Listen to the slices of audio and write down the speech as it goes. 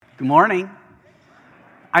Good morning.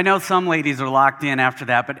 I know some ladies are locked in after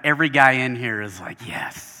that, but every guy in here is like,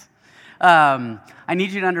 yes. I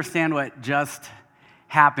need you to understand what just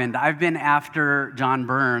happened. I've been after John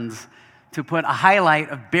Burns to put a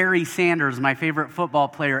highlight of Barry Sanders, my favorite football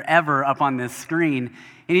player ever, up on this screen,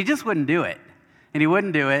 and he just wouldn't do it. And he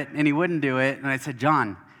wouldn't do it, and he wouldn't do it. And I said,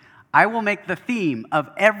 John, I will make the theme of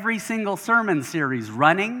every single sermon series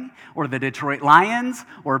running, or the Detroit Lions,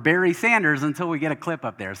 or Barry Sanders until we get a clip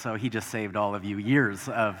up there. So he just saved all of you years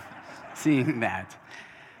of seeing that.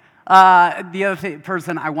 The other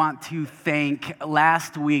person I want to thank,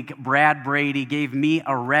 last week, Brad Brady gave me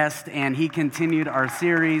a rest, and he continued our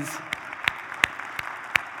series.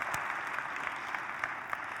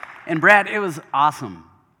 And Brad, it was awesome.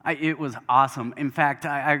 It was awesome. In fact,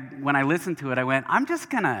 when I listened to it, I went, I'm just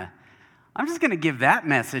gonna give that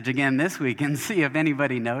message again this week and see if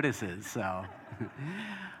anybody notices. So,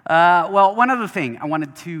 well, one other thing I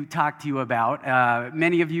wanted to talk to you about.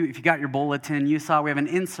 Many of you, if you got your bulletin, you saw we have an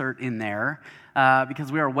insert in there because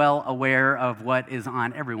we are well aware of what is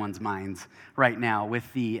on everyone's minds right now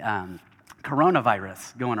with the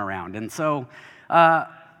coronavirus going around. And so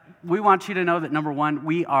we want you to know that, number one,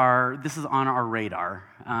 this is on our radar,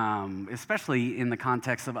 especially in the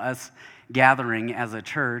context of us gathering as a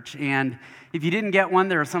church. And if you didn't get one,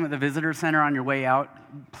 there are some at the visitor center on your way out.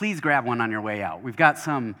 Please grab one on your way out. We've got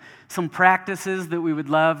some practices that we would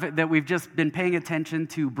love, that we've just been paying attention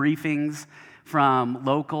to briefings from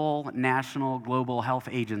local, national, global health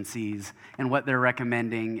agencies and what they're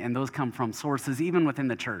recommending, and those come from sources even within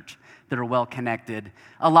the church that are well connected.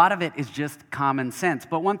 A lot of it is just common sense.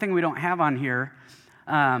 But one thing we don't have on here,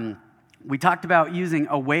 we talked about using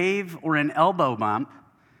a wave or an elbow bump.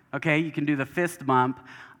 Okay, you can do the fist bump.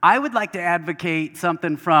 I would like to advocate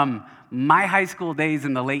something from my high school days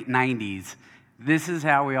in the late 90s. This is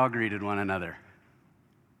how we all greeted one another.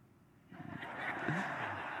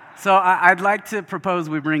 So I'd like to propose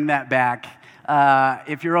we bring that back.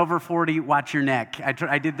 If you're over 40, watch your neck.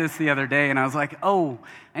 I did this the other day, and I was like, oh,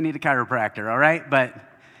 I need a chiropractor, all right?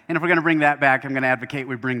 And if we're going to bring that back, I'm going to advocate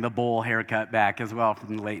we bring the bowl haircut back as well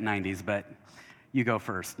from the late 90s, but you go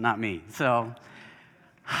first, not me. So,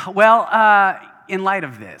 well, in light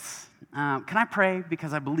of this, can I pray?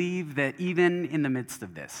 Because I believe that even in the midst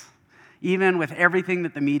of this, even with everything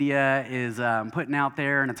that the media is putting out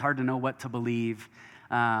there, and it's hard to know what to believe,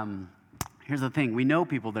 here's the thing. We know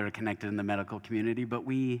people that are connected in the medical community, but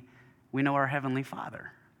we know our Heavenly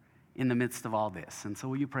Father in the midst of all this. And so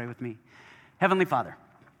will you pray with me? Heavenly Father,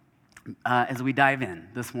 as we dive in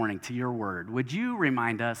this morning to your word, would you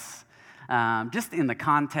remind us, just in the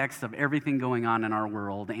context of everything going on in our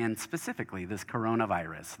world, and specifically this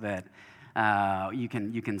coronavirus, that you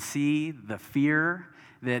can see the fear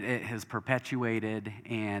that it has perpetuated,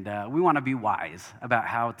 and we want to be wise about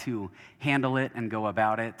how to handle it and go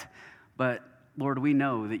about it. But Lord, we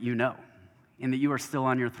know that you know, and that you are still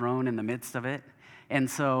on your throne in the midst of it. And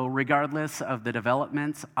so regardless of the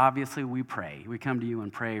developments, obviously we pray. We come to you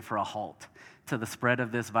and pray for a halt to the spread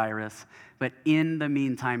of this virus. But in the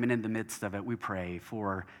meantime and in the midst of it, we pray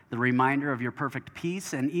for the reminder of your perfect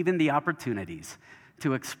peace and even the opportunities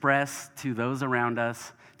to express to those around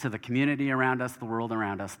us, to the community around us, the world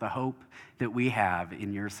around us, the hope that we have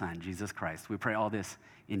in your Son, Jesus Christ. We pray all this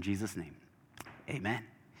in Jesus' name. Amen.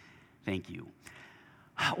 Thank you.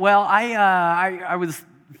 Well, I was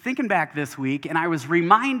thinking back this week, and I was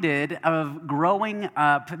reminded of growing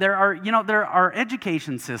up. Our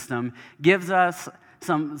education system gives us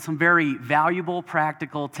some very valuable,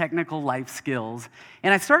 practical, technical life skills.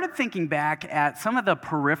 And I started thinking back at some of the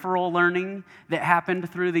peripheral learning that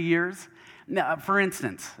happened through the years. Now, for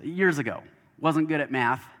instance, years ago, wasn't good at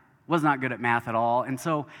math, was not good at math at all. And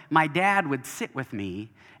so my dad would sit with me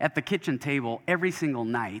at the kitchen table every single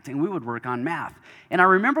night, and we would work on math. And I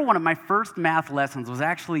remember one of my first math lessons was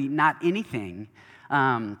actually not anything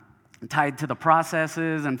tied to the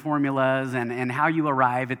processes and formulas and how you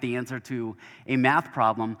arrive at the answer to a math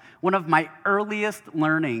problem. One of my earliest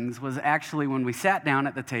learnings was actually when we sat down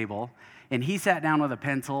at the table, and he sat down with a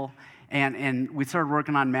pencil, and we started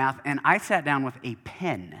working on math, and I sat down with a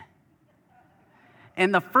pen.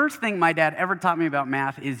 And the first thing my dad ever taught me about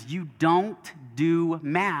math is you don't do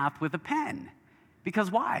math with a pen. Because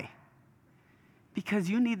why? Because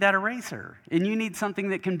you need that eraser, and you need something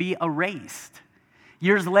that can be erased.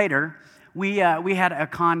 Years later, we had a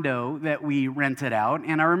condo that we rented out,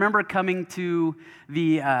 and I remember coming to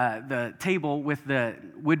the table with the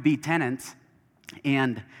would-be tenants,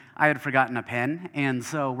 and I had forgotten a pen, and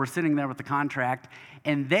so we're sitting there with the contract,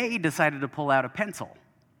 and they decided to pull out a pencil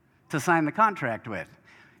to sign the contract with.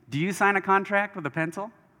 Do you sign a contract with a pencil?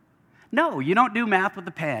 No, you don't do math with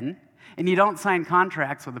a pen, and you don't sign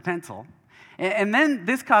contracts with a pencil. And then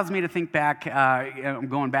this caused me to think back, I'm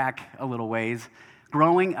going back a little ways.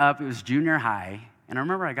 Growing up, it was junior high, and I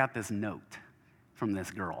remember I got this note from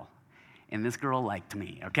this girl. And this girl liked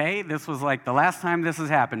me, okay? This was like the last time this has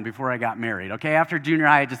happened before I got married, okay? After junior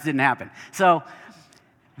high, it just didn't happen. So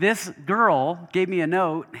this girl gave me a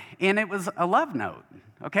note, and it was a love note,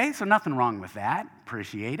 okay? So nothing wrong with that.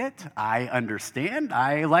 Appreciate it. I understand.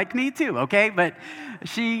 I like me too, okay? But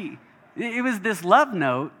it was this love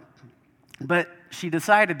note, but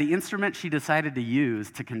the instrument she decided to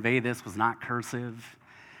use to convey this was not cursive.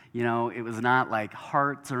 It was not like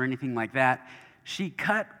hearts or anything like that. She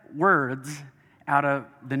cut words out of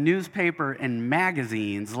the newspaper and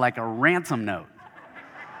magazines like a ransom note.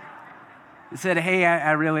 It said, hey,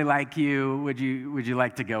 I really like you. Would you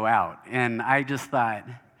like to go out? And I just thought,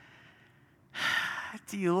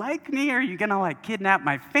 do you like me? Or are you going to kidnap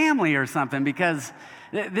my family or something? Because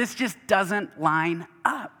this just doesn't line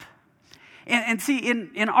up. And see,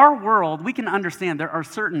 in our world, we can understand there are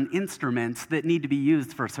certain instruments that need to be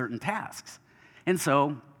used for certain tasks. And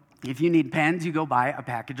so, if you need pens, you go buy a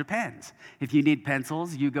package of pens. If you need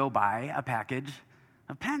pencils, you go buy a package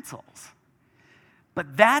of pencils.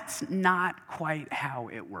 But that's not quite how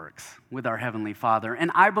it works with our Heavenly Father.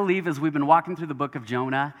 And I believe as we've been walking through the book of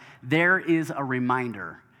Jonah, there is a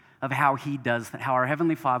reminder of how our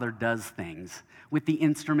Heavenly Father does things with the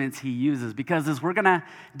instruments he uses. Because as we're going to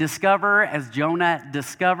discover, as Jonah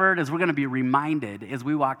discovered, as we're going to be reminded as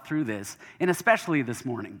we walk through this, and especially this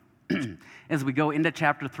morning, as we go into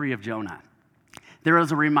chapter 3 of Jonah, there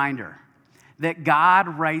is a reminder that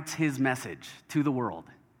God writes his message to the world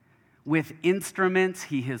with instruments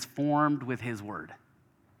he has formed with his word.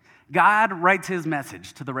 God writes his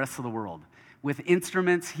message to the rest of the world with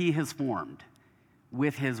instruments he has formed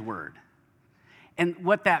with his word. And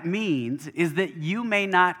what that means is that you may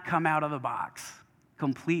not come out of the box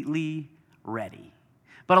completely ready.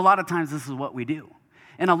 But a lot of times this is what we do.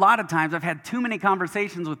 And a lot of times I've had too many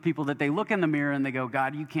conversations with people that they look in the mirror and they go,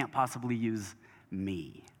 God, you can't possibly use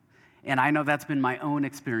me. And I know that's been my own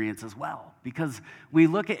experience as well. Because we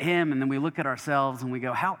look at him and then we look at ourselves and we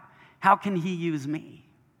go, how can he use me?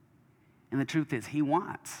 And the truth is, he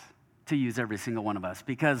wants to use every single one of us.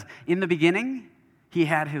 Because in the beginning, he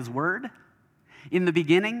had his word. In the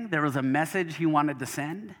beginning, there was a message he wanted to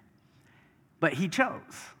send. But he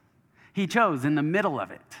chose. He chose in the middle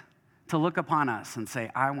of it to look upon us and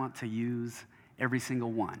say, I want to use every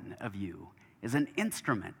single one of you as an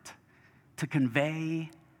instrument to convey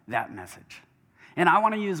that message. And I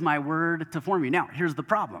want to use my word to form you. Now, here's the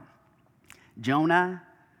problem. Jonah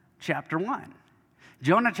chapter 1.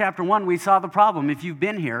 Jonah chapter 1, we saw the problem. If you've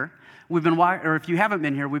been here, or if you haven't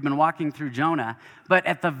been here, we've been walking through Jonah. But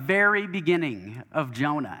at the very beginning of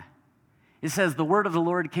Jonah, it says, the word of the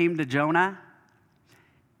Lord came to Jonah.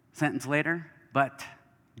 Sentence later, but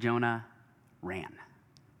Jonah ran.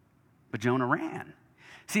 But Jonah ran.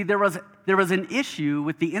 See, there was an issue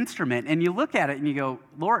with the instrument, and you look at it and you go,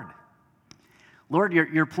 Lord,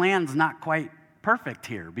 your plan's not quite perfect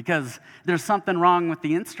here because there's something wrong with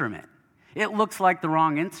the instrument. It looks like the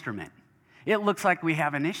wrong instrument. It looks like we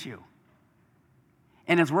have an issue.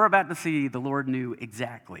 And as we're about to see, the Lord knew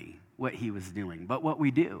exactly what he was doing. But what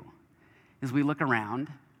we do is we look around,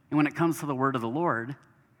 and when it comes to the word of the Lord,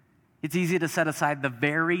 it's easy to set aside the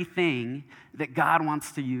very thing that God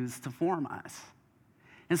wants to use to form us.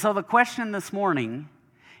 And so the question this morning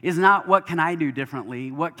is not what can I do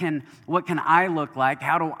differently? What can I look like?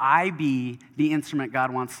 How do I be the instrument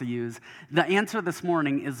God wants to use? The answer this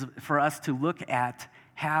morning is for us to look at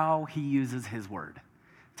how he uses his word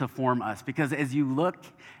to form us. Because as you look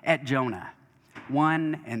at Jonah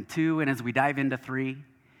 1 and 2, and as we dive into 3,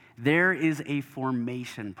 there is a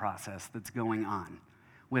formation process that's going on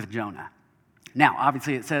with Jonah. Now,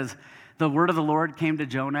 obviously it says, the word of the Lord came to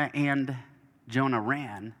Jonah and Jonah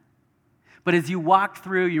ran. But as you walk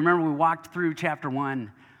through, you remember we walked through chapter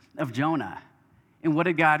 1 of Jonah. And what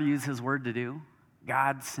did God use his word to do?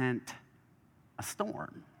 God sent a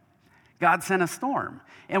storm. God sent a storm.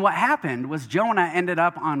 And what happened was Jonah ended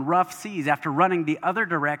up on rough seas. After running the other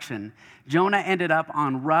direction, Jonah ended up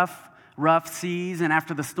on rough seas. And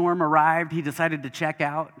after the storm arrived, he decided to check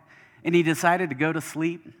out. And he decided to go to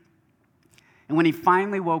sleep. And when he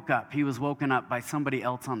finally woke up, he was woken up by somebody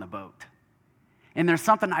else on the boat. And there's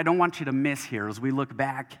something I don't want you to miss here as we look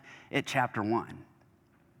back at chapter 1.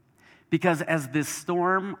 Because as this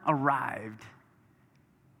storm arrived,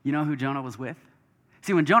 you know who Jonah was with?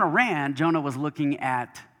 See, when Jonah ran, Jonah was looking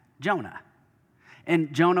at Jonah.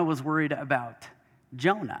 And Jonah was worried about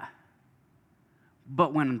Jonah.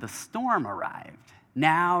 But when the storm arrived,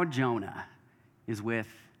 Now Jonah is with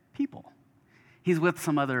people. He's with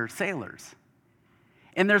some other sailors.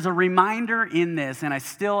 And there's a reminder in this, and I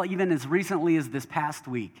still, even as recently as this past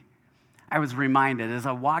week, I was reminded as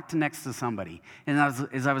I walked next to somebody, and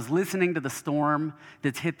as I was listening to the storm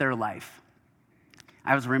that's hit their life,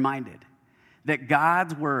 I was reminded that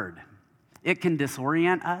God's word, it can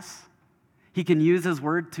disorient us. He can use his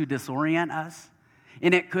word to disorient us,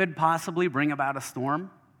 and it could possibly bring about a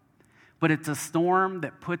storm, but it's a storm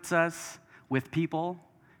that puts us with people,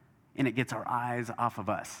 and it gets our eyes off of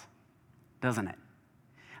us, doesn't it?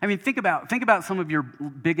 I mean, think about some of your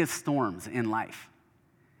biggest storms in life.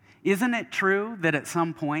 Isn't it true that at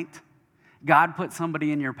some point, God put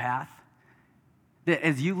somebody in your path that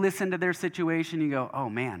as you listen to their situation, you go, oh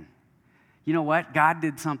man, you know what? God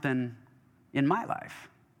did something in my life.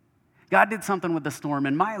 God did something with the storm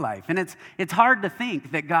in my life. And it's hard to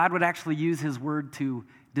think that God would actually use his word to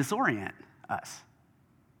disorient us.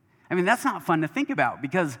 I mean, that's not fun to think about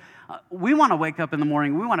because we want to wake up in the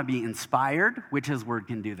morning, we want to be inspired, which his word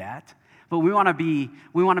can do that. But we want to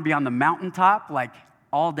be on the mountaintop like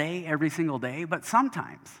all day, every single day. But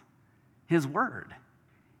sometimes his word,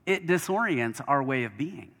 it disorients our way of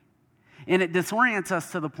being. And it disorients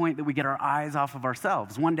us to the point that we get our eyes off of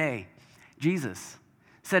ourselves. One day, Jesus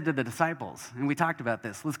said to the disciples, and we talked about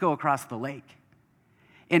this, let's go across the lake.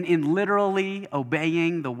 And in literally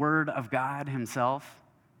obeying the word of God himself,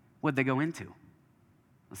 what'd they go into?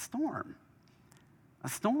 A storm. A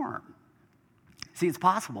storm. See, it's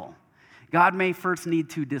possible. God may first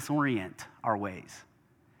need to disorient our ways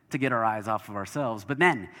to get our eyes off of ourselves. But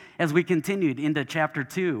then, as we continued into chapter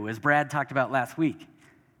 2, as Brad talked about last week,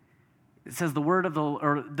 it says the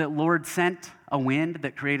Lord sent a wind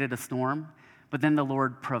that created a storm, but then the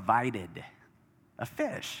Lord provided a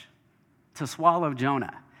fish to swallow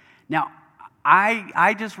Jonah. Now,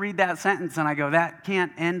 I just read that sentence and I go, that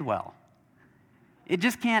can't end well. It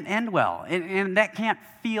just can't end well. And that can't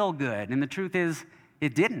feel good. And the truth is,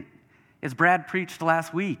 it didn't. As Brad preached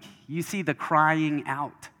last week, you see the crying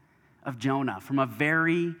out of Jonah from a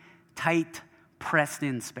very tight,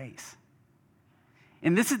 pressed-in space.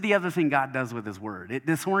 And this is the other thing God does with his word. It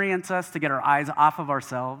disorients us to get our eyes off of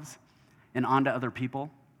ourselves and onto other people.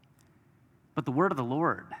 But the word of the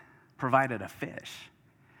Lord provided a fish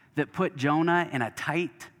that put Jonah in a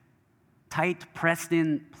tight,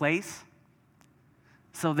 pressed-in place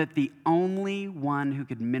so that the only one who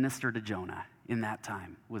could minister to Jonah in that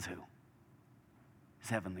time was who? His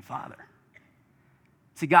heavenly Father.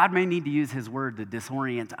 See, God may need to use his word to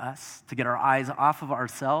disorient us, to get our eyes off of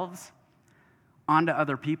ourselves, onto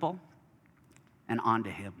other people, and onto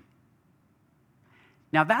him.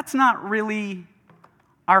 Now, that's not really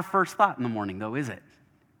our first thought in the morning, though, is it?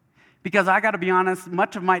 Because I got to be honest,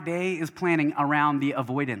 much of my day is planning around the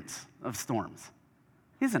avoidance of storms,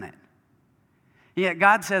 isn't it? Yet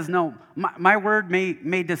God says, no, my word may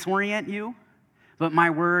disorient you, but my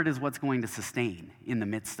word is what's going to sustain in the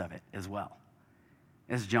midst of it as well,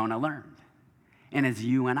 as Jonah learned. And as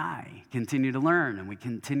you and I continue to learn and we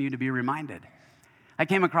continue to be reminded. I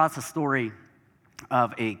came across a story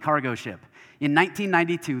of a cargo ship. In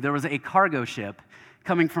 1992, there was a cargo ship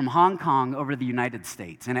coming from Hong Kong over the United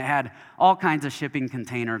States, and it had all kinds of shipping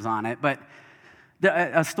containers on it, but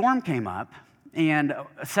a storm came up, and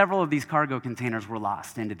several of these cargo containers were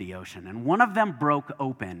lost into the ocean, and one of them broke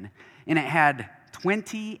open, and it had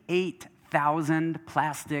 28,000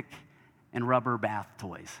 plastic and rubber bath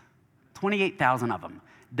toys. 28,000 of them.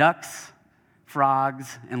 Ducks,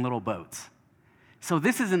 frogs, and little boats. So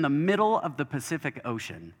this is in the middle of the Pacific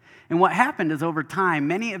Ocean. And what happened is over time,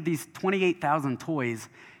 many of these 28,000 toys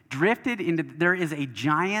drifted into, there's a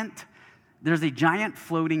giant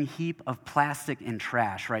floating heap of plastic and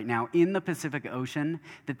trash right now in the Pacific Ocean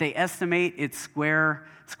that they estimate its square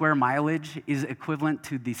mileage is equivalent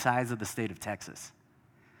to the size of the state of Texas.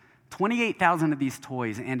 28,000 of these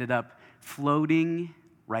toys ended up floating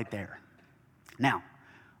right there. Now,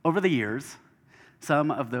 over the years,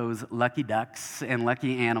 some of those lucky ducks and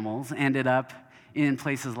lucky animals ended up in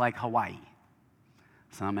places like Hawaii.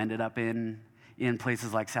 Some ended up in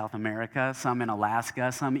places like South America, some in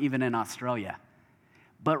Alaska, some even in Australia.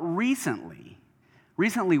 But recently,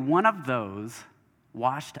 one of those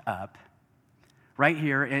washed up right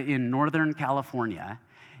here in Northern California,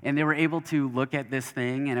 and they were able to look at this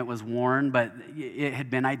thing, and it was worn, but it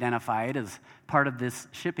had been identified as part of this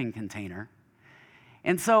shipping container.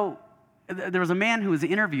 And so there was a man who was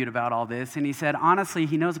interviewed about all this, and he said, honestly,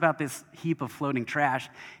 he knows about this heap of floating trash,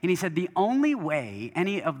 and he said the only way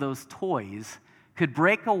any of those toys could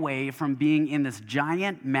break away from being in this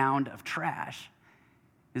giant mound of trash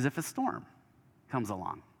is if a storm comes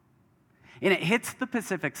along. And it hits the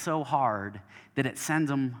Pacific so hard that it sends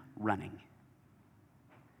them running.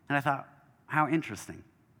 And I thought, how interesting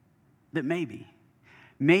that maybe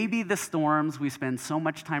the storms we spend so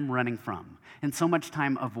much time running from and so much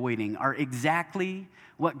time avoiding are exactly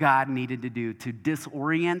what God needed to do to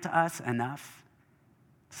disorient us enough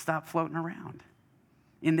to stop floating around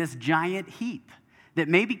in this giant heap that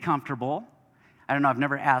may be comfortable. I don't know, I've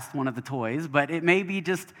never asked one of the toys, but it may be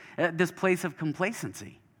just this place of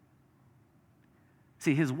complacency.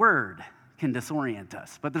 See, his word can disorient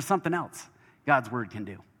us, but there's something else God's word can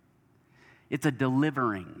do. It's a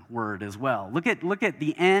delivering word as well. Look at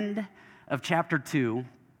the end of chapter 2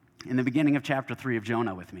 and the beginning of chapter 3 of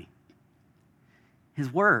Jonah with me.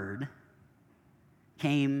 His word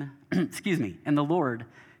came, and the Lord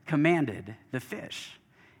commanded the fish.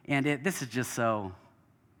 And this is just so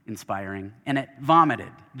inspiring. And it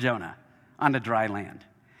vomited Jonah onto dry land.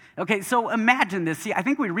 Okay, so imagine this. See, I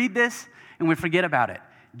think we read this and we forget about it.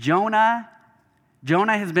 Jonah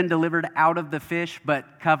has been delivered out of the fish,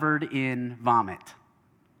 but covered in vomit.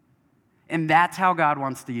 And that's how God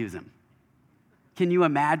wants to use him. Can you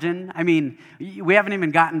imagine? I mean, we haven't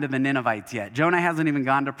even gotten to the Ninevites yet. Jonah hasn't even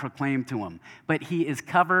gone to proclaim to them, but he is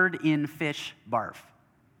covered in fish barf.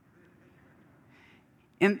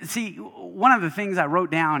 And see, one of the things I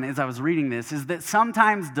wrote down as I was reading this is that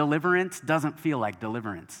sometimes deliverance doesn't feel like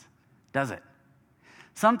deliverance, does it?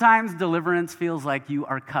 Sometimes deliverance feels like you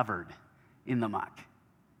are covered in the muck.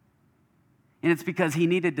 And it's because he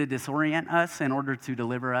needed to disorient us in order to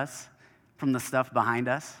deliver us from the stuff behind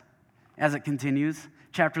us. As it continues,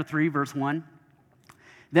 chapter 3, verse 1.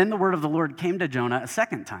 Then the word of the Lord came to Jonah a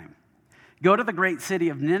second time. Go to the great city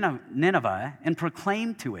of Nineveh and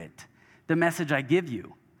proclaim to it the message I give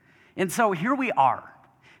you. And so here we are.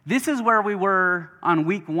 This is where we were on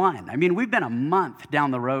week 1. I mean, we've been a month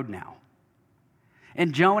down the road now.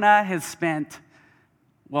 And Jonah has spent,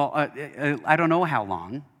 I don't know how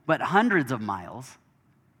long, but hundreds of miles.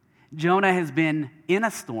 Jonah has been in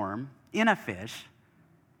a storm, in a fish,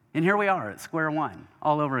 and here we are at square one,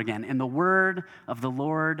 all over again. And the word of the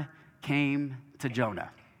Lord came to Jonah.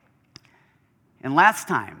 And last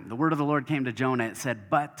time the word of the Lord came to Jonah, it said,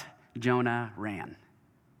 but Jonah ran.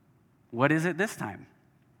 What is it this time?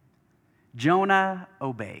 Jonah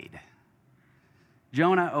obeyed.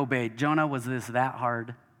 Jonah obeyed. Jonah, was this that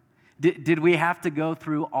hard? Did we have to go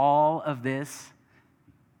through all of this?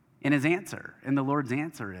 And his answer, and the Lord's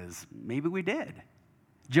answer is, maybe we did.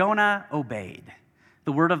 Jonah obeyed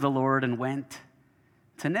the word of the Lord and went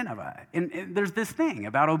to Nineveh. And there's this thing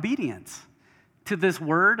about obedience to this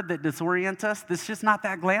word that disorients us. That's just not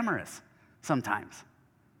that glamorous sometimes.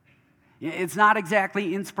 It's not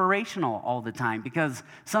exactly inspirational all the time because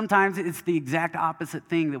sometimes it's the exact opposite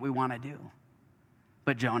thing that we want to do.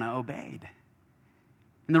 But Jonah obeyed.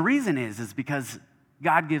 And the reason is because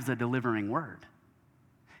God gives a delivering word.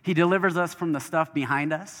 He delivers us from the stuff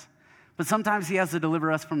behind us, but sometimes he has to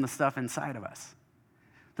deliver us from the stuff inside of us.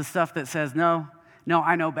 The stuff that says, no,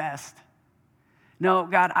 I know best. No,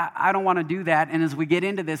 God, I don't want to do that. And as we get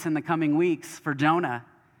into this in the coming weeks for Jonah,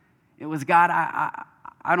 it was, God,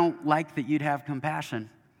 I don't like that you'd have compassion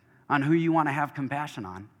on who you want to have compassion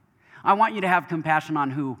on. I want you to have compassion on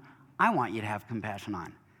who I want you to have compassion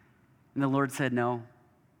on. And the Lord said, no,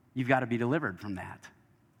 you've got to be delivered from that.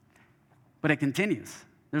 But it continues.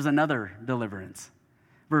 There's another deliverance.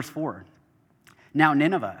 Verse 4. Now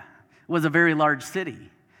Nineveh was a very large city.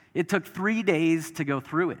 It took 3 days to go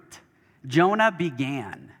through it. Jonah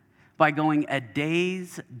began by going a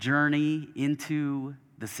day's journey into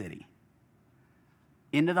the city,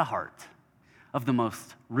 into the heart of the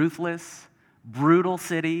most ruthless, brutal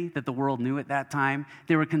city that the world knew at that time.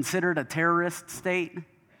 They were considered a terrorist state.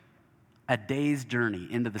 A day's journey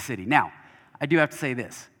into the city. Now, I do have to say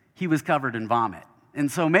this. He was covered in vomit.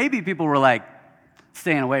 And so maybe people were like,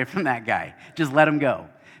 staying away from that guy. Just let him go.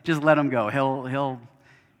 Just let him go.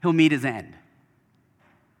 He'll meet his end.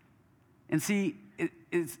 And see,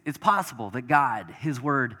 it's possible that God, his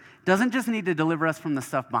word, doesn't just need to deliver us from the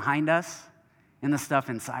stuff behind us and the stuff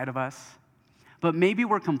inside of us, but maybe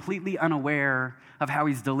we're completely unaware of how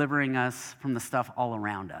he's delivering us from the stuff all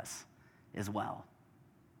around us as well.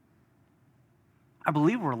 I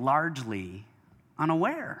believe we're largely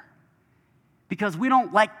unaware because we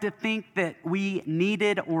don't like to think that we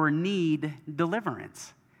needed or need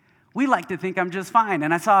deliverance. We like to think I'm just fine.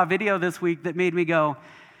 And I saw a video this week that made me go,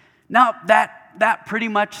 no, that pretty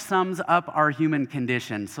much sums up our human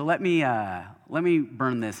condition. So let me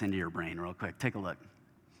burn this into your brain real quick. Take a look.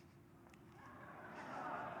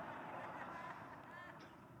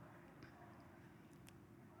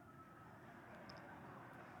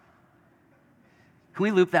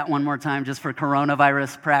 Can we loop that one more time just for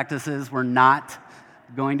coronavirus practices we're not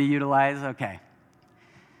going to utilize? Okay.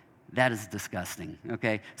 That is disgusting,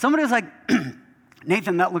 okay? Somebody was like,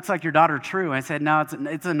 Nathan, that looks like your daughter True. I said, no,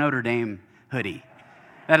 it's a Notre Dame hoodie.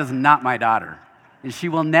 That is not my daughter. And she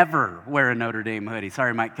will never wear a Notre Dame hoodie.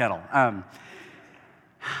 Sorry, Mike Kettle.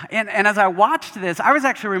 And as I watched this, I was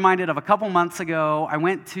actually reminded of a couple months ago, I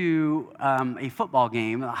went to a football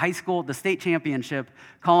game, a high school, the state championship.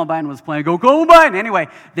 Columbine was playing. Go Columbine! Anyway,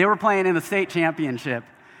 they were playing in the state championship.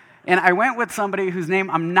 And I went with somebody whose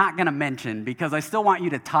name I'm not going to mention because I still want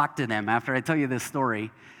you to talk to them after I tell you this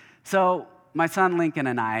story. So my son Lincoln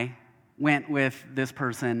and I went with this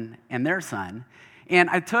person and their son. And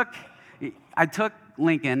I took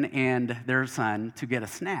Lincoln and their son to get a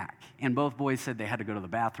snack. And both boys said they had to go to the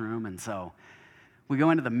bathroom. And so we go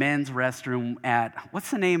into the men's restroom at,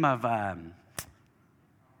 what's the name of,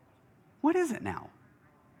 what is it now?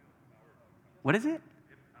 What is it?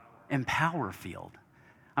 Empower Field.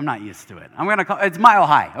 I'm not used to it. I'm going to call it's Mile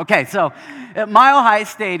High. Okay, so at Mile High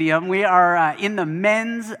Stadium, we are in the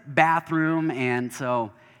men's bathroom. And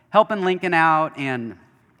so helping Lincoln out, and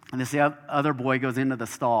this other boy goes into the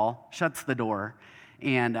stall, shuts the door,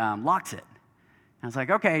 and locks it. I was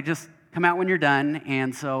like, okay, just come out when you're done.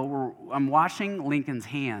 And so I'm washing Lincoln's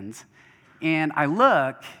hands, and I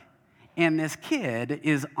look, and this kid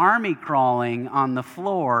is army crawling on the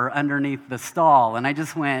floor underneath the stall. And I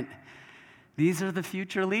just went, these are the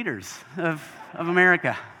future leaders of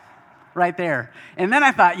America right there. And then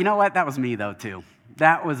I thought, you know what? That was me, though, too.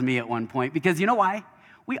 That was me at one point. Because you know why?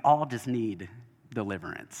 We all just need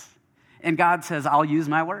deliverance. And God says, I'll use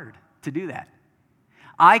my word to do that.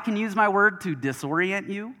 I can use my word to disorient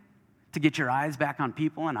you, to get your eyes back on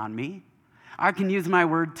people and on me. I can use my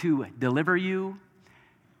word to deliver you.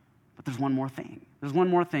 But there's one more thing. There's one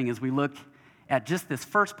more thing as we look at just this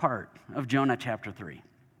first part of Jonah chapter 3.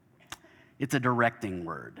 It's a directing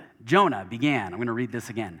word. Jonah began, I'm going to read this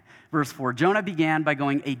again. Verse 4, Jonah began by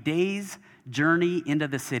going a day's journey into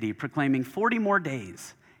the city, proclaiming 40 more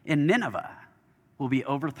days, and Nineveh will be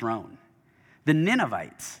overthrown. The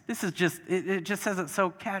Ninevites, it just says it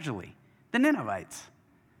so casually. The Ninevites,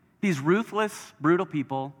 these ruthless, brutal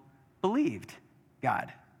people, believed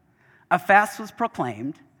God. A fast was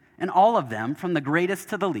proclaimed, and all of them, from the greatest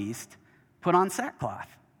to the least, put on sackcloth.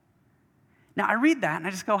 Now, I read that, and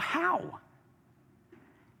I just go, how?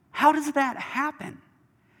 How does that happen?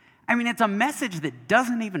 I mean, it's a message that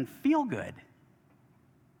doesn't even feel good.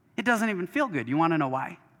 It doesn't even feel good. You want to know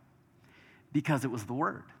why? Because it was the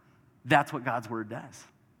Word. That's what God's Word does.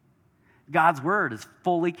 God's Word is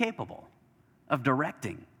fully capable of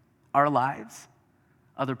directing our lives,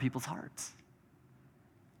 other people's hearts.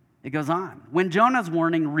 It goes on. When Jonah's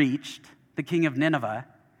warning reached the king of Nineveh,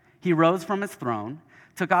 he rose from his throne,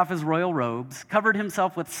 took off his royal robes, covered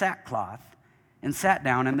himself with sackcloth, and sat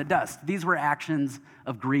down in the dust. These were actions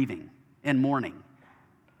of grieving and mourning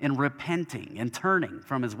and repenting and turning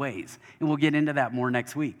from his ways. And we'll get into that more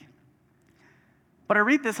next week. But I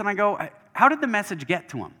read this and I go, how did the message get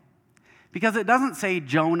to him? Because it doesn't say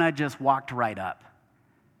Jonah just walked right up.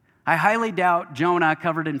 I highly doubt Jonah,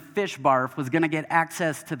 covered in fish barf, was going to get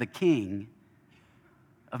access to the king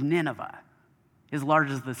of Nineveh, as large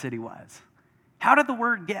as the city was. How did the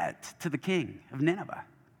word get to the king of Nineveh?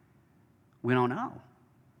 We don't know.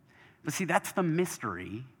 But see, that's the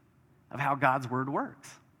mystery of how God's word works.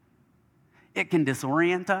 It can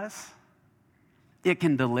disorient us. It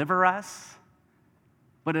can deliver us.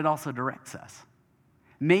 But it also directs us.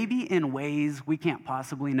 Maybe in ways we can't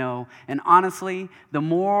possibly know. And honestly, the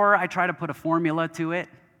more I try to put a formula to it,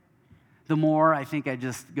 the more I think I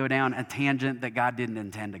just go down a tangent that God didn't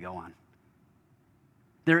intend to go on.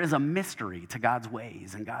 There is a mystery to God's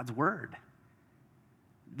ways and God's word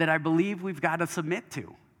that I believe we've got to submit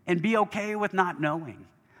to and be okay with not knowing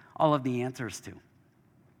all of the answers to.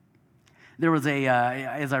 There was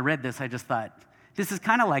as I read this, I just thought, this is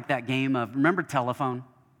kind of like that game of, remember Telephone?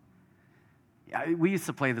 We used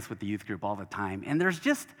to play this with the youth group all the time. And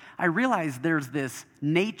I realized there's this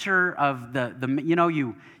nature of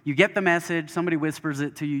you get the message, somebody whispers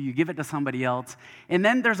it to you, you give it to somebody else, and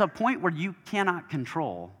then there's a point where you cannot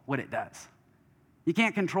control what it does. You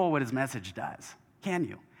can't control what his message does, can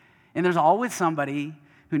you? And there's always somebody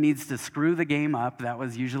who needs to screw the game up. That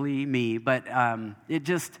was usually me, but it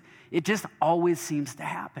just always seems to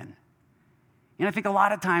happen. And I think a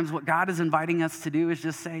lot of times what God is inviting us to do is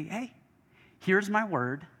just say, hey, here's my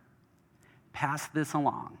word, pass this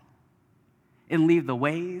along. And leave the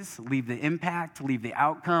ways, leave the impact, leave the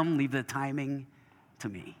outcome, leave the timing to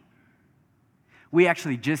me. We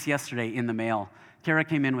actually just yesterday in the mail, Kara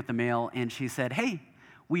came in with the mail and she said, hey,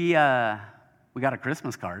 we we got a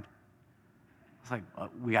Christmas card. I was like,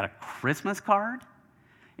 we got a Christmas card?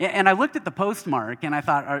 And I looked at the postmark, and I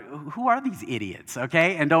thought, who are these idiots,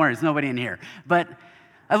 okay? And don't worry, there's nobody in here. But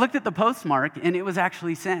I looked at the postmark, and it was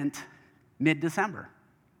actually sent mid-December.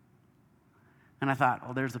 And I thought,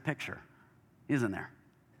 well, there's a picture, isn't there?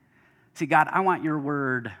 See, God, I want your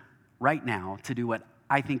word right now to do what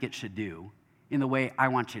I think it should do in the way I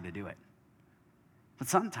want you to do it. But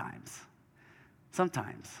sometimes,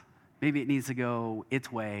 maybe it needs to go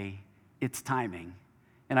its way, its timing.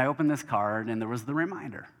 And I opened this card, and there was the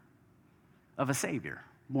reminder of a Savior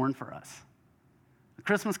born for us. A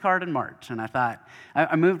Christmas card in March. And I thought,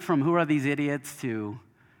 I moved from who are these idiots to,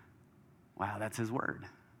 wow, that's his word.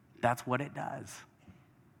 That's what it does.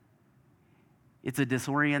 It's a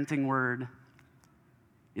disorienting word.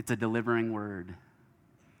 It's a delivering word.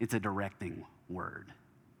 It's a directing word.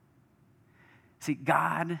 See,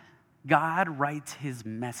 God writes his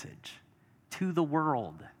message to the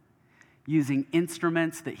world using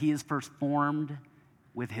instruments that he has first formed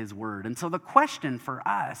with his word. And so the question for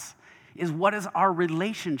us is, what does our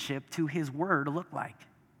relationship to his word look like?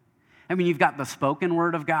 I mean, you've got the spoken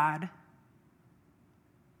word of God,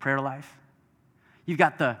 prayer life. You've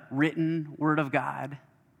got the written word of God,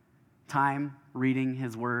 time reading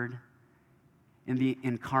his word, and the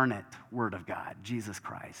incarnate word of God, Jesus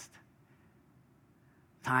Christ.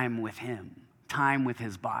 Time with him, time with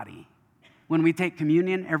his body. When we take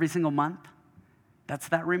communion every single month, that's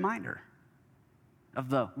that reminder of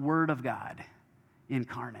the word of God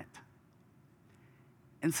incarnate.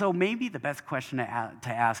 And so maybe the best question to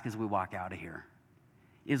ask as we walk out of here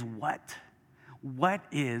is, what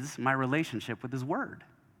is my relationship with his word?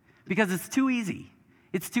 Because it's too easy.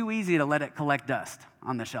 It's too easy to let it collect dust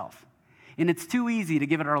on the shelf. And it's too easy to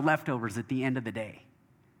give it our leftovers at the end of the day.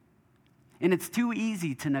 And it's too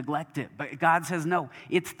easy to neglect it. But God says, no,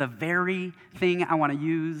 it's the very thing I want to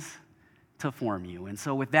use to form you. And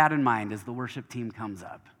so with that in mind, as the worship team comes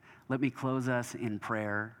up, let me close us in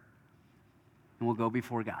prayer. And we'll go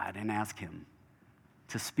before God and ask him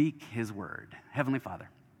to speak his word. Heavenly Father,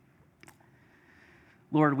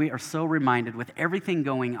 Lord, we are so reminded with everything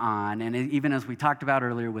going on, and even as we talked about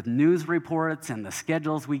earlier, with news reports and the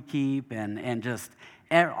schedules we keep and just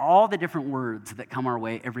all the different words that come our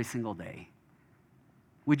way every single day.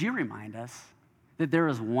 Would you remind us that there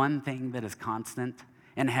is one thing that is constant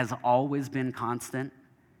and has always been constant,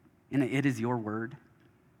 and it is your word?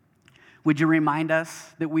 Would you remind us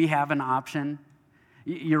that we have an option?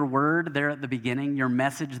 Your word there at the beginning, your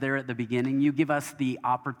message there at the beginning, you give us the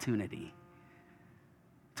opportunity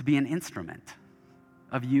to be an instrument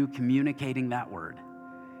of you communicating that word.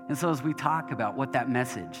 And so as we talk about what that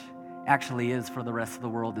message actually is for the rest of the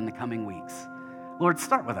world in the coming weeks, Lord,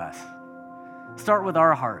 start with us. Start with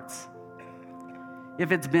our hearts.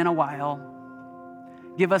 If it's been a while,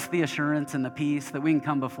 give us the assurance and the peace that we can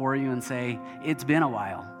come before you and say, it's been a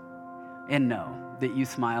while, and know that you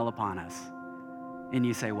smile upon us and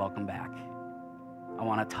you say, welcome back. I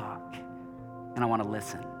want to talk and I want to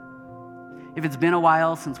listen. If it's been a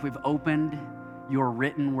while since we've opened your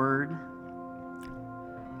written word,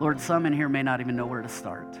 Lord, some in here may not even know where to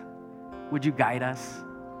start. Would you guide us?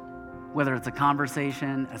 Whether it's a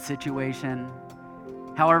conversation, a situation,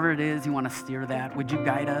 however it is you want to steer that, would you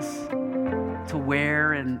guide us to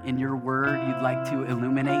where in your word you'd like to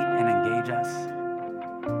illuminate and engage us?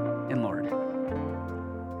 And Lord,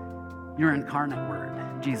 your incarnate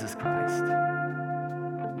word, Jesus Christ,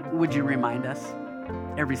 would you remind us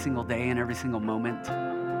every single day and every single moment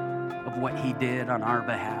of what he did on our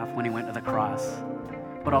behalf when he went to the cross,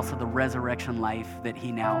 but also the resurrection life that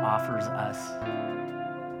he now offers us.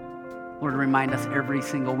 Lord, remind us every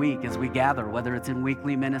single week as we gather, whether it's in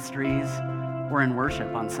weekly ministries or in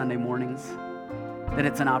worship on Sunday mornings, that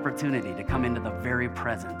it's an opportunity to come into the very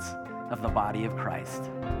presence of the body of Christ.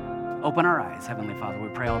 Open our eyes, Heavenly Father. We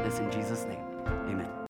pray all this in Jesus' name. Amen.